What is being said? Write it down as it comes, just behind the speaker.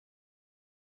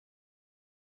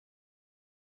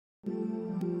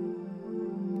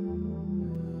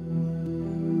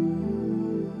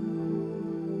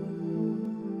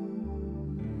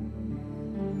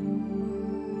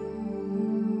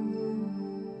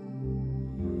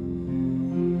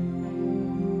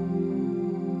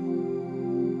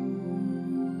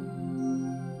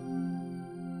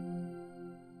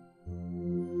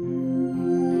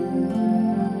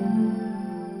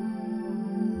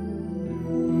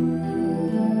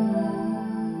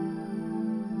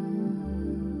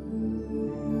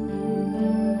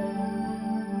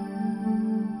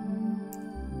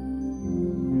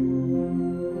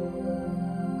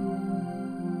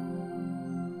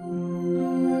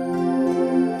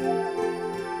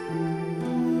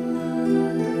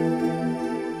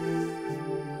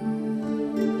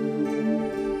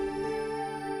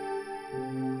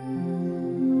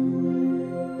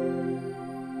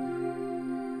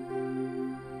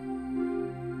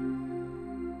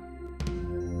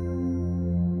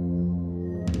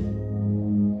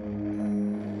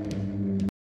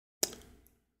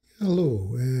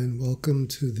Hello, and welcome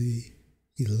to the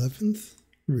 11th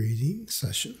reading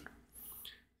session.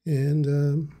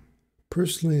 And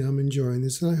personally, I'm enjoying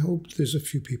this, and I hope there's a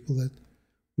few people that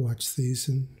watch these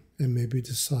and maybe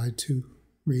decide to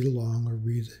read along or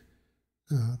read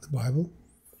the Bible.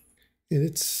 And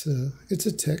it's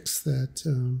a text that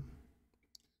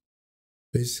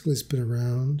basically has been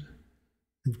around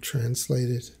and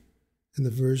translated, and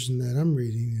the version that I'm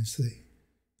reading is the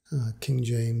King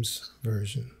James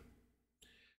Version.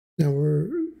 Now we're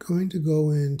going to go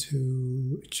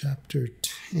into chapter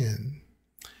 10,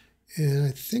 and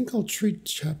I think I'll treat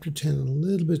chapter 10 a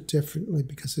little bit differently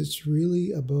because it's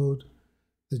really about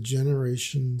the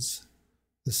generations,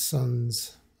 the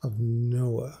sons of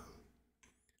Noah.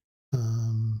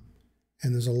 And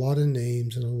there's a lot of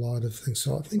names and a lot of things,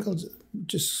 so I think I'll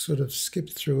just sort of skip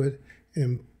through it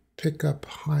and pick up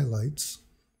highlights.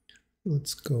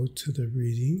 Let's go to the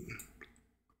reading.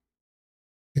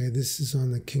 Okay, this is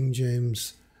on the King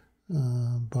James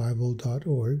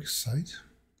Bible.org site.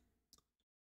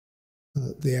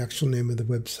 The actual name of the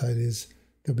website is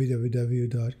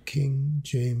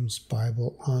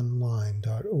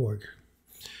www.kingjamesbibleonline.org.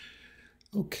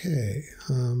 Okay,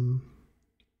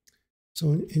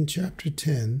 so in chapter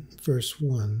 10, verse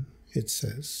 1, it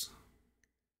says,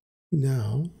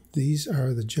 "Now these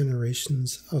are the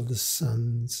generations of the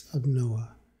sons of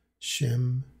Noah,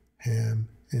 Shem, Ham,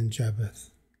 and Japheth.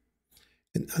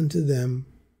 And unto them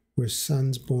were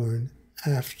sons born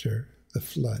after the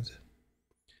flood."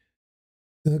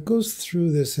 Now it goes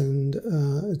through this, and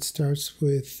it starts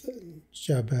with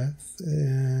Japheth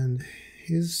and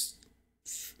his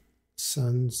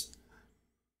sons,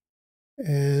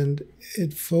 and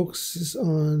it focuses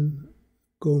on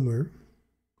Gomer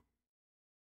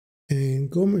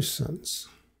and Gomer's sons.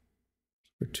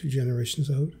 We're 2 generations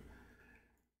out.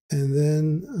 And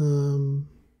then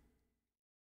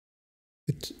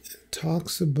it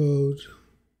talks about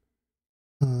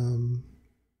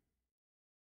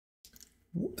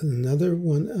another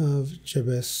one of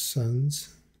Japheth's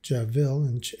sons, Javel,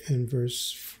 in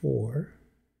verse 4.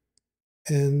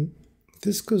 And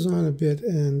this goes on a bit,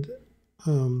 and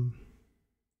the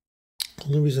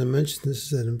only reason I mention this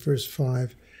is that in verse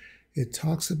 5, it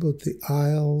talks about the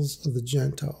isles of the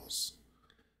Gentiles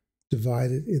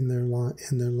divided in their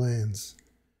lands,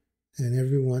 and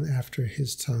everyone after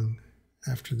his tongue,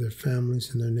 after their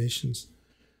families and their nations.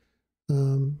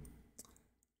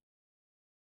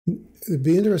 It'd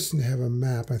be interesting to have a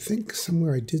map. I think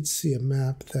somewhere I did see a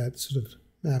map that sort of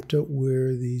mapped out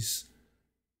where these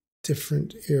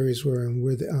different areas were and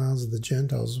where the isles of the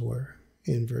Gentiles were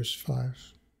in verse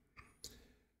 5.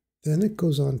 Then it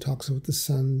goes on, talks about the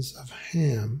sons of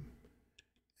Ham,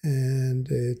 and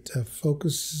it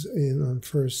focuses in on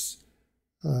first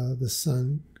the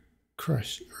son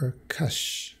Cush.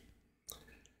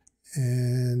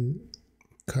 And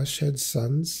Cush had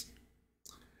sons,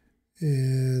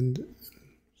 and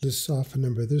lists off a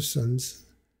number of their sons.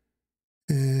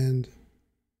 And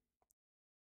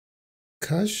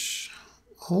Cush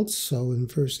also, in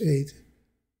verse 8,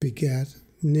 begat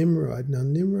Nimrod. Now,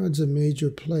 Nimrod's a major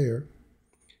player,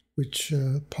 which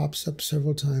pops up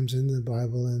several times in the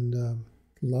Bible, and a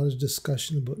lot of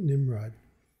discussion about Nimrod.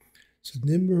 So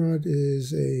Nimrod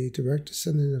is a direct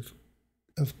descendant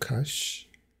of Cush,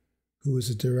 who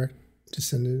is a direct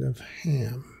descendant of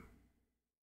Ham.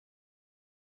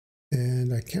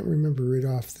 And I can't remember right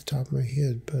off the top of my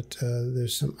head, but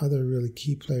there's some other really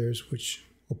key players which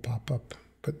will pop up.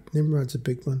 But Nimrod's a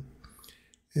big one.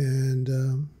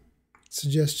 And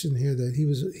suggestion here that he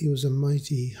was a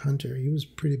mighty hunter. He was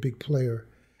a pretty big player.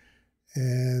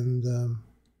 And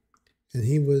And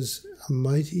he was a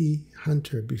mighty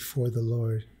hunter before the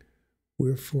Lord.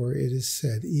 Wherefore it is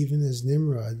said, even as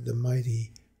Nimrod, the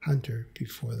mighty hunter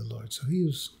before the Lord. So he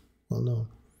was well known.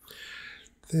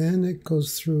 Then it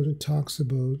goes through and it talks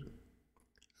about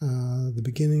the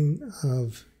beginning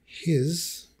of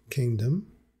his kingdom,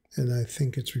 and I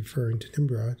think it's referring to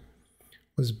Nimrod,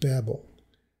 was Babel,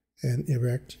 and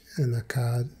Erech, and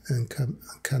Akkad, and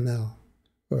Canal,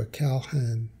 or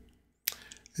Calhan,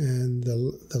 and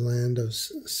the land of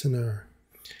Shinar.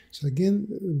 So again,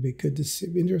 it would be good to see,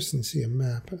 it'd be interesting to see a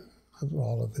map of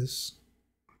all of this.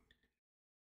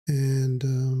 And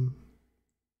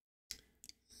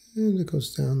it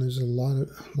goes down. There's a lot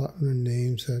of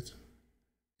names that,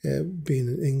 being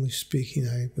an English speaking,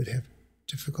 I would have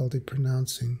difficulty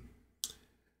pronouncing.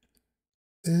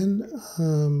 Then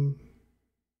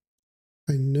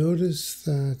I noticed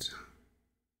that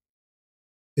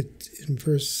in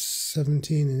verse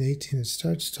 17 and 18, it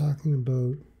starts talking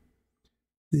about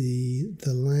the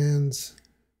lands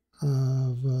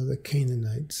of the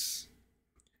Canaanites.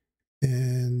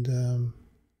 And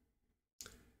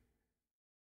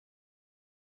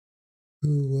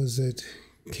who was it?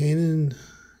 Canaan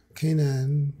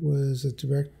was a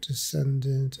direct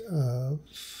descendant of,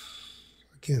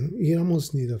 again, you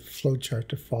almost need a flowchart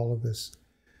to follow this.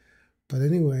 But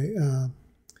anyway,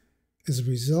 as a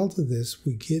result of this,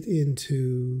 we get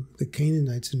into the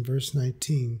Canaanites in verse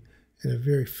 19 at a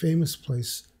very famous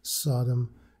place,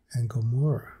 Sodom and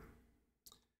Gomorrah.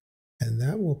 And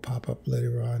that will pop up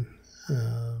later on.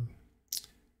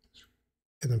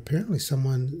 And apparently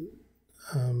someone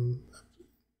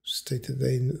stated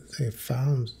they have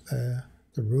found the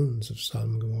ruins of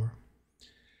Sodom and Gomorrah.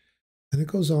 And it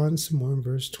goes on some more in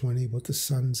verse 20 about the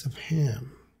sons of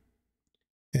Ham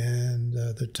and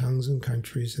their tongues and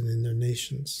countries and in their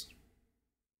nations.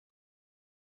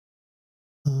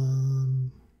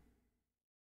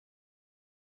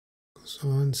 Goes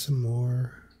on some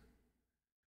more.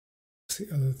 What's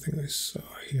the other thing I saw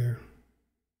here?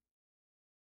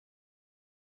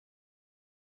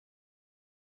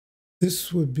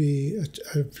 This would be a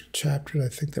chapter I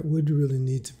think that would really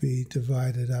need to be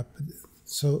divided up.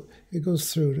 So it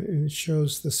goes through and it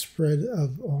shows the spread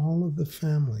of all of the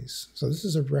families. So this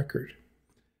is a record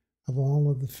of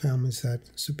all of the families that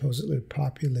supposedly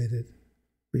repopulated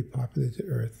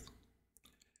Earth.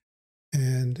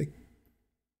 And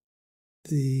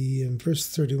in verse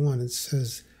 31 it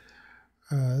says,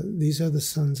 these are the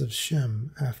sons of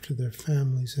Shem after their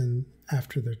families and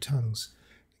after their tongues.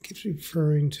 It keeps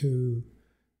referring to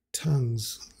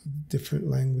tongues, different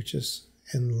languages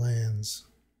and lands.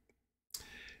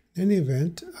 In any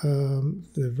event,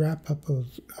 the wrap-up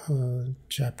of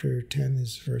chapter 10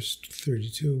 is verse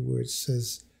 32, where it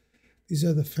says, these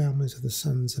are the families of the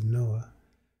sons of Noah,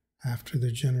 after their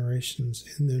generations,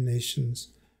 in their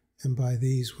nations, and by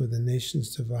these were the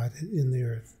nations divided in the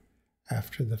earth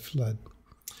after the flood.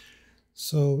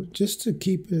 So just to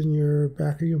keep in your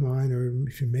back of your mind, or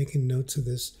if you're making notes of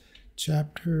this,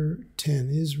 chapter 10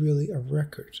 is really a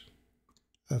record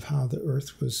of how the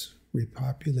earth was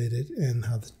repopulated and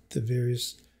how the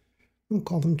various, we'll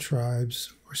call them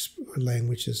tribes or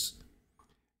languages.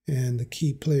 And the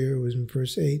key player was in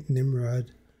verse 8,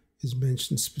 Nimrod is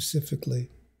mentioned specifically,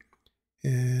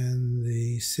 and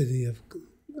the city of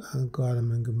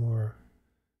Sodom and Gomorrah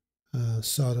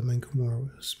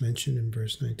was mentioned in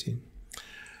verse 19.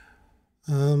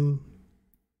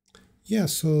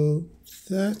 So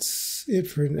that's it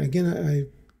for it. Again, I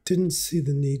didn't see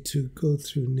the need to go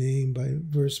through name by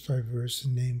verse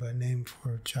and name by name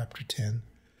for chapter 10.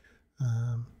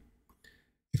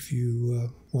 If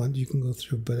you want, you can go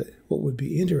through. But what would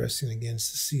be interesting, again, is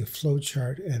to see a flow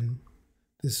chart and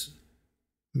this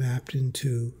mapped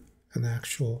into an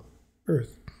actual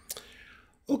Earth.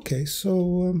 Okay,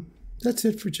 so that's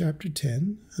it for chapter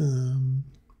 10.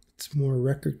 It's more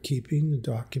record keeping, the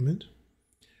document.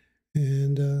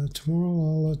 And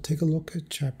tomorrow I'll take a look at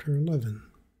chapter 11.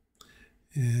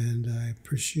 And I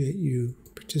appreciate you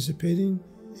participating,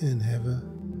 and have a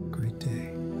great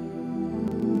day.